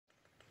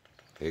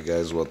Hey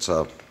guys, what's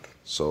up?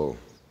 So,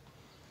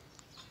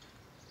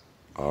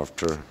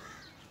 after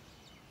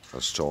a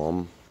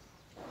storm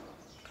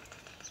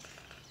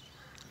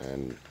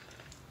and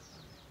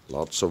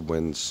lots of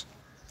winds,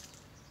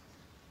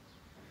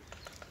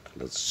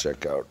 let's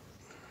check out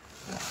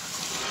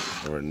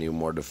our new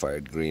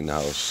modified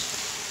greenhouse.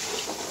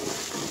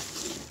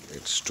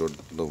 It stood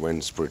the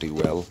winds pretty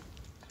well.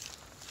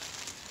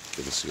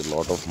 You can see a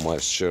lot of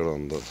moisture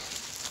on the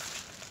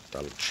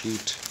talc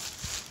sheet.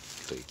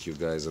 Take you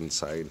guys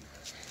inside.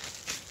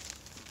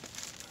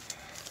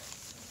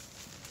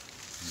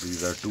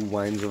 These are 2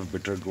 wines of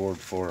bitter gourd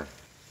for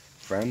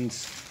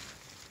friends.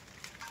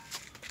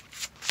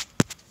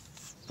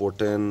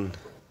 Put in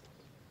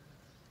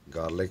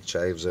garlic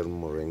chives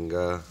and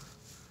moringa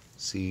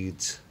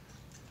seeds,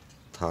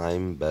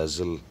 thyme,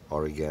 basil,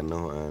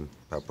 oregano and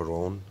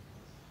pepperoni.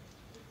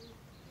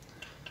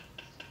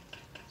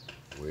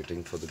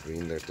 Waiting for the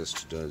green lettuce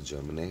to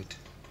germinate.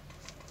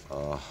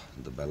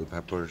 The bell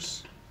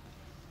peppers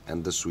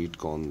and the sweet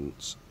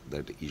corns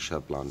that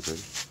Isha planted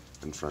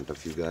in front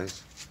of you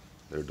guys.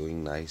 They're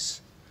doing nice.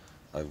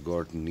 I've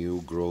got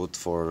new growth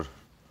for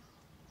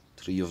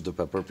 3 of the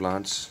pepper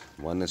plants.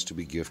 1 is to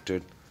be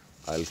gifted.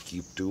 I'll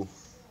keep 2.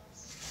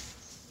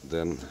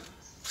 Then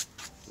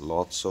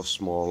lots of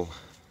small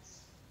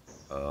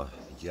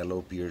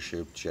yellow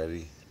pear-shaped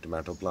cherry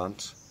tomato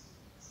plants,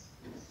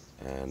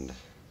 and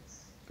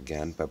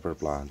again pepper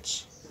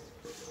plants.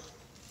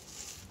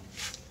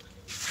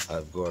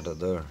 I've got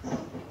other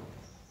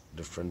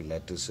different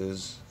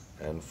lettuces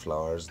and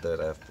flowers that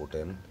I've put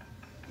in.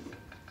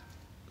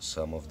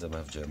 Some of them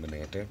have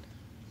germinated.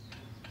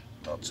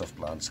 Lots of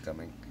plants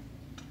coming.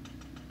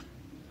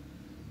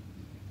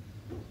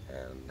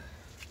 And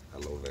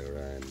aloe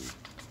vera and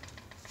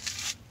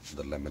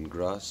the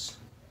lemongrass.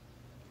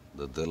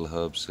 The dill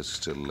herbs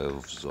still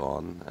lives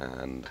on,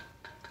 and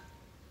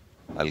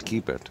I'll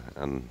keep it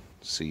and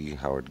see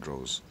how it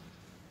grows.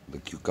 The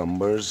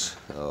cucumbers,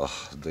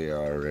 they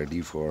are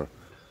ready for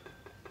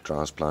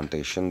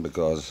transplantation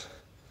because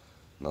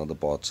now the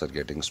pots are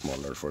getting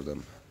smaller for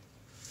them.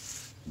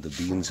 The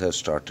beans have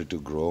started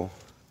to grow.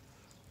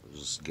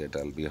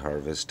 I'll be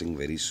harvesting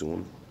very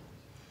soon.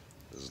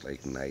 It's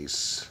like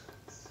nice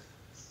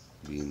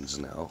beans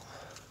now.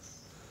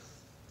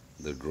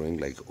 They're growing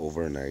like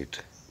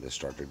overnight. They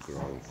started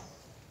growing,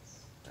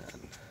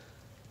 and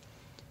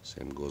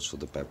same goes for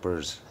the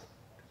peppers.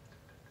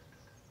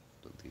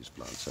 These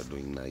plants are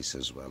doing nice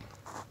as well.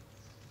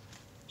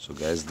 So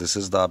guys, this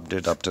is the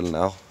update up till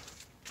now.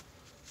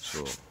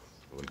 So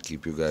we'll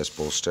keep you guys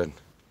posted.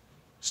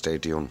 Stay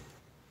tuned.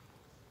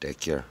 Take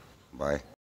care. Bye.